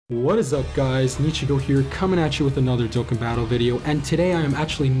What is up guys, Nichigo here, coming at you with another Dokkan Battle video, and today I am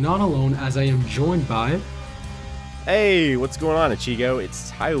actually not alone as I am joined by... Hey, what's going on, Ichigo? It's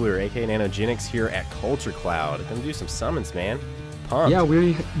Tyler, aka Nanogenix here at Culture Cloud. Gonna do some summons, man. Pumped. Yeah,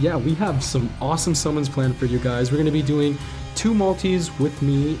 we have some awesome summons planned for you guys. We're gonna be doing 2 multis with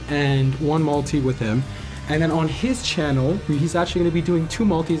me and 1 multi with him. And then on his channel, he's actually going to be doing 2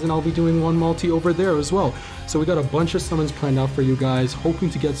 multis, and I'll be doing 1 multi over there as well. So we got a bunch of summons planned out for you guys, hoping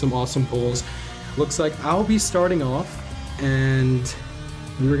to get some awesome pulls. Looks like I'll be starting off, and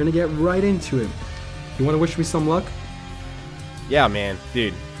we're going to get right into it. You want to wish me some luck? Yeah, man,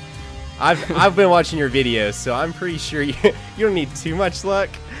 dude. I've been watching your videos, so I'm pretty sure you don't need too much luck.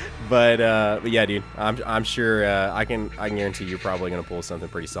 But yeah, dude, I'm sure I can guarantee you're probably gonna pull something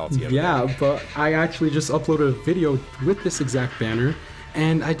pretty salty. Yeah, but I actually just uploaded a video with this exact banner,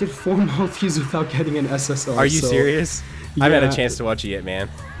 and I did 4 multis without getting an SSR. Are you serious? Yeah. I haven't had a chance to watch it yet, man.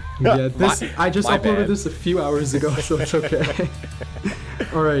 Yeah, I just uploaded this a few hours ago, so it's okay.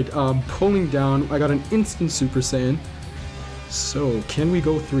 All right, pulling down. I got an instant Super Saiyan. So can we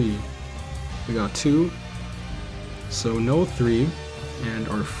go 3? We got 2. So no 3. And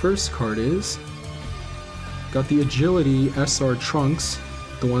our first card is, got the Agility SR Trunks,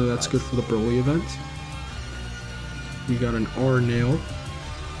 the one that's good for the Broly event. We got an R Nail.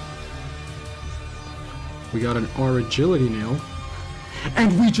 We got an R Agility Nail.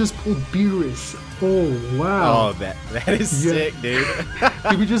 And we just pulled Beerus. Oh, wow. Oh, that is sick, dude.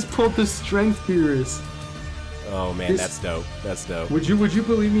 We just pulled the Strength Beerus. Oh man, that's dope. That's dope. Would you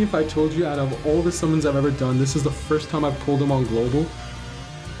believe me if I told you out of all the summons I've ever done, this is the first time I've pulled them on Global?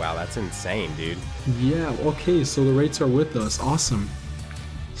 Wow, that's insane, dude. Yeah, okay, so the rates are with us. Awesome.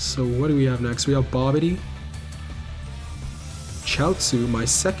 So what do we have next? We have Bobbity, Chaozu, my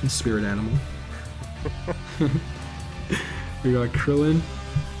second spirit animal. We got Krillin.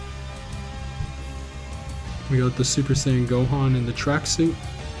 We got the Super Saiyan Gohan in the tracksuit.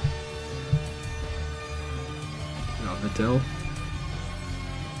 We got Videl.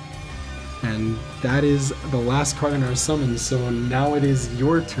 And that is the last card in our summons, so now it is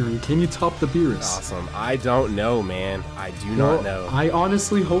your turn. Can you top the Beerus? Awesome. I don't know, man. I do not know. I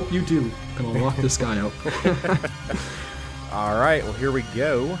honestly hope you do. I'm gonna lock this guy up. Alright, well here we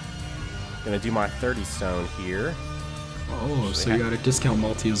go. Gonna do my 30 stone here. Oh, so you got a discount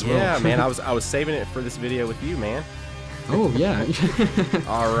multi as well. Yeah, man, I was saving it for this video with you, man. Oh, yeah.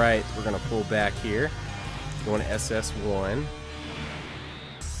 Alright, we're gonna pull back here. Going to SS1.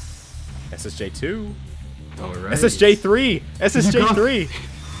 SSJ2. Alright. SSJ3! SSJ3!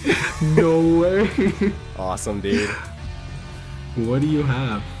 No way. Awesome, dude. What do you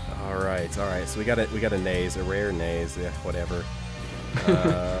have? Alright. So we got a Naze, a rare Naze, yeah, whatever.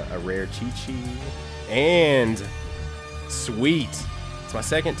 A rare Chi-Chi. And sweet. It's my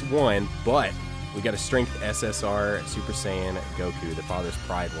second one, but we got a Strength SSR Super Saiyan Goku, the Father's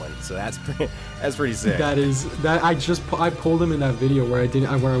Pride one. So that's pretty sick. I pulled him in that video where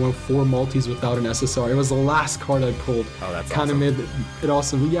I went 4 multis without an SSR. It was the last card I pulled. Oh, that's kind of made it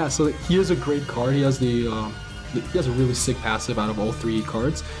awesome. Yeah, so he is a great card. He has he has a really sick passive out of all 3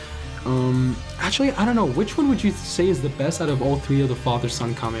 cards. Actually, I don't know, which one would you say is the best out of all 3 of the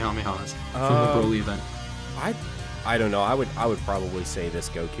Father-Son Kamehamehas from the Broly event? I don't know. I would probably say this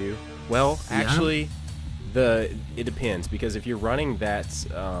Goku. Well, actually, it depends, because if you're running that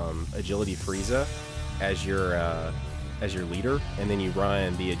Agility Frieza as your leader, and then you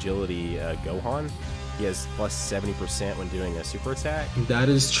run the Agility Gohan, he has plus 70% when doing a super attack. That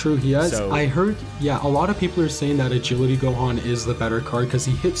is true. He has. So, I heard. Yeah, a lot of people are saying that Agility Gohan is the better card because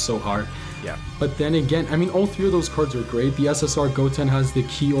he hits so hard. Yeah. But then again, I mean, all 3 of those cards are great. The SSR Goten has the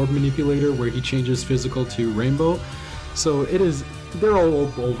Key Orb Manipulator where he changes physical to Rainbow. So they're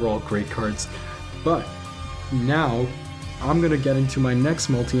all overall great cards. But now I'm gonna get into my next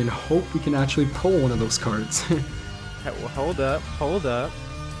multi and hope we can actually pull one of those cards. Well, hold up.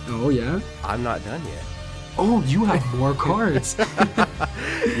 Oh yeah? I'm not done yet. Oh, you have more cards.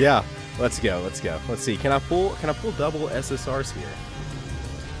 Yeah, let's go. Let's see. Can I pull double SSRs here?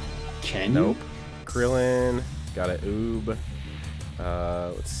 Can Nope. Krillin, got a Oob.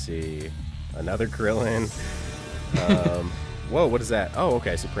 Let's see. Another Krillin. Whoa, what is that? Oh,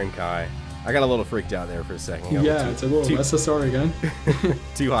 okay, Supreme Kai. I got a little freaked out there for a second. Yeah, it's a little SSR again.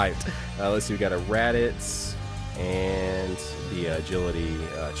 Too hyped. Let's see, we got a Raditz and the Agility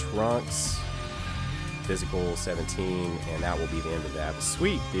Trunks. Physical 17, and that will be the end of that.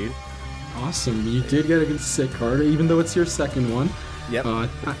 Sweet, dude. Awesome. You did get a sick card, even though it's your second one. Yep.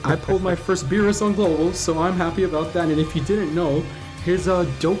 I pulled my first Beerus on Global, so I'm happy about that. And if you didn't know, his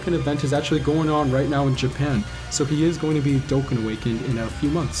Dokkan event is actually going on right now in Japan. So he is going to be Dokkan Awakened in a few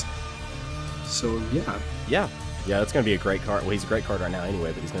months. So yeah. Yeah, that's going to be a great card. Well, he's a great card right now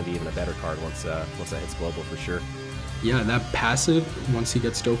anyway, but he's going to be even a better card once that hits global for sure. Yeah, that passive, once he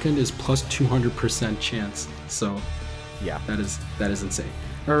gets Dokkaned, is plus 200% chance. So yeah, that is insane.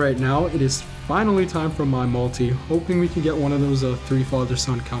 Alright, now it is finally time for my multi. Hoping we can get one of those 3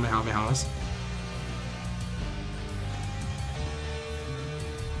 father-son Kamehamehas.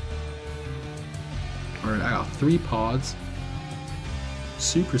 Alright, I got 3 pods.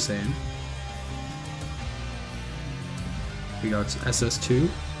 Super Saiyan. We got SS2.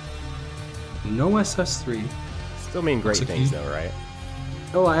 No SS3. Still mean great things though, right?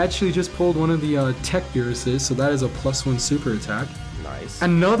 Oh, I actually just pulled one of the Tech Beeruses, so that is a +1 super attack. Nice.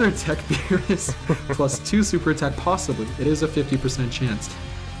 Another Tech Beerus, +2 super attack, possibly. It is a 50% chance.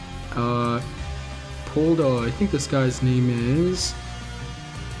 Pulled, I think this guy's name is...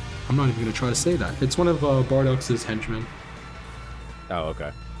 I'm not even going to try to say that. It's one of Bardock's henchmen. Oh,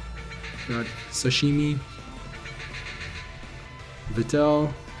 okay. Got Sashimi.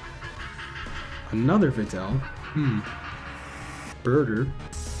 Videl. Another Videl. Birder.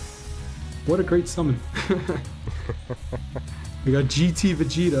 What a great summon. We got GT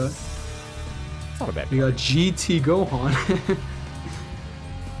Vegeta. It's not a bad card. We got GT Gohan.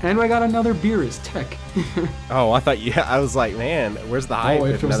 And I got another Beerus, Tech. Oh, I thought I was like, man, where's the hype? Oh,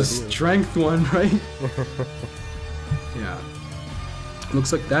 if it was a strength one, right? Yeah.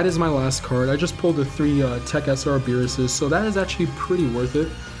 Looks like that is my last card. I just pulled the 3 Tech SR Beeruses, so that is actually pretty worth it.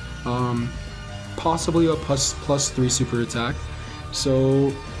 Possibly a plus 3 super attack.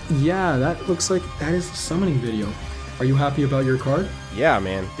 So, yeah, that looks like that is the summoning video. Are you happy about your card? Yeah,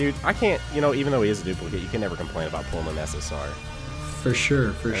 man. Dude, I can't, even though he is a duplicate, you can never complain about pulling an SSR. For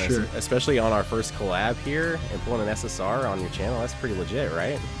sure, for sure. Especially on our first collab here, and pulling an SSR on your channel, that's pretty legit,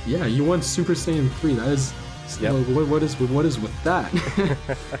 right? Yeah, you won Super Saiyan 3. That is... Yep. What is with that?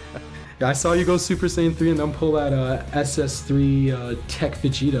 Yeah, I saw you go Super Saiyan 3 and then pull that SS3 Tech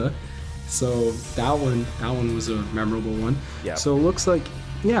Vegeta. So that one was a memorable one. Yeah. So it looks like,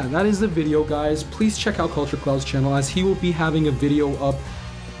 yeah, that is the video, guys. Please check out Culture Cloud's channel, as he will be having a video up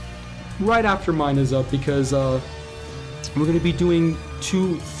right after mine is up, because we're going to be doing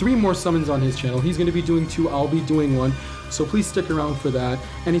 3 more summons on his channel. He's going to be doing 2, I'll be doing 1. So please stick around for that.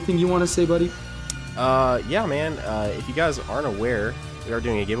 Anything you want to say, buddy? Yeah, man. If you guys aren't aware, we are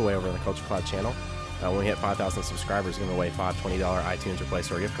doing a giveaway over on the Culture Cloud channel. When we hit 5,000 subscribers, we're giving away 5 $20 iTunes or Play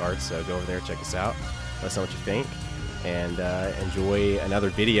Store gift cards. So go over there, check us out, let us know what you think, and enjoy another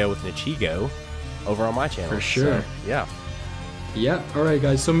video with Nichigo over on my channel. For sure. So, yeah. Yeah. All right,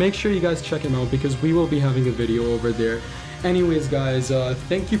 guys. So make sure you guys check him out, because we will be having a video over there. Anyways, guys,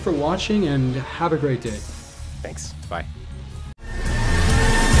 thank you for watching and have a great day. Thanks. Bye.